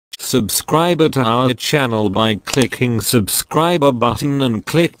subscriber to our channel by clicking subscriber button and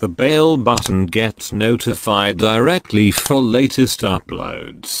click the bell button. Get notified directly for latest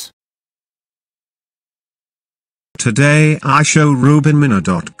uploads. Today I show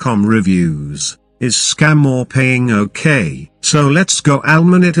RubenMiner.com reviews. Is scam or paying okay? So let's go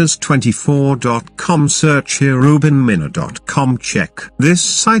Almonitas24.com. Search here RubenMiner.com. Check this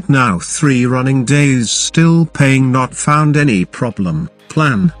site now. 3 running days still paying, not found any problem.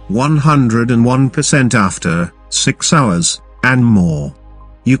 Plan 101% after 6 hours and more.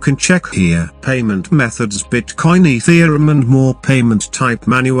 You can check here payment methods: Bitcoin, Ethereum and more. Payment type: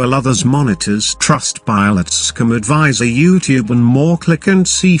 manual. Others: monitors, Trustpilot, Scam Advisor, YouTube and more. Click and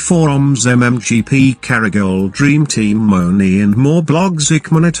see forums: MMGP, Caragold, Dream Team, Money and more. Blogs,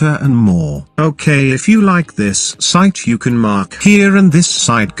 Monitor and more. Okay, if you like this site you can mark here and this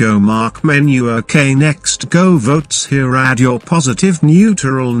site. Go mark menu. Okay, next go votes here. Add your positive,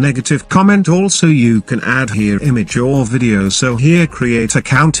 neutral, negative comment. Also you can add here image or video. So here create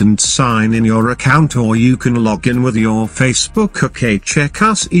account and sign in your account, or you can log in with your Facebook. Okay, check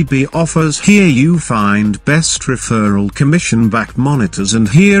us EB offers. Here you find best referral, commission backed monitors, and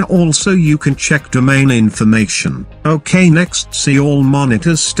here also you can check domain information. Okay, next see all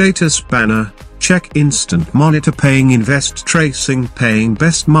monitors status banner. Check instant monitor, paying, invest, tracing, paying,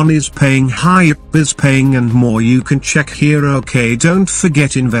 best monies, paying, high biz, paying and more. You can check here. Okay, don't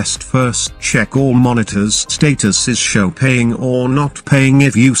forget invest first. Check all monitors statuses, show paying or not paying.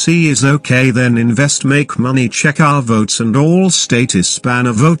 If you see is okay, then invest, make money. Check our votes and all status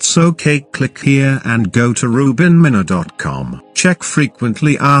banner votes. Okay, click here and go to RubenMiner.com. Check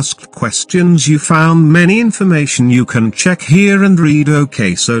frequently asked questions. You found many information you can check here and read.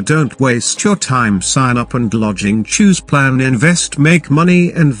 Okay, so don't waste your time. Sign up and lodging, choose plan, invest, make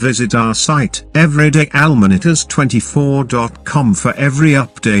money and visit our site everyday Almonitas24.com for every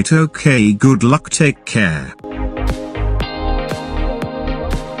update. Okay, good luck, take care.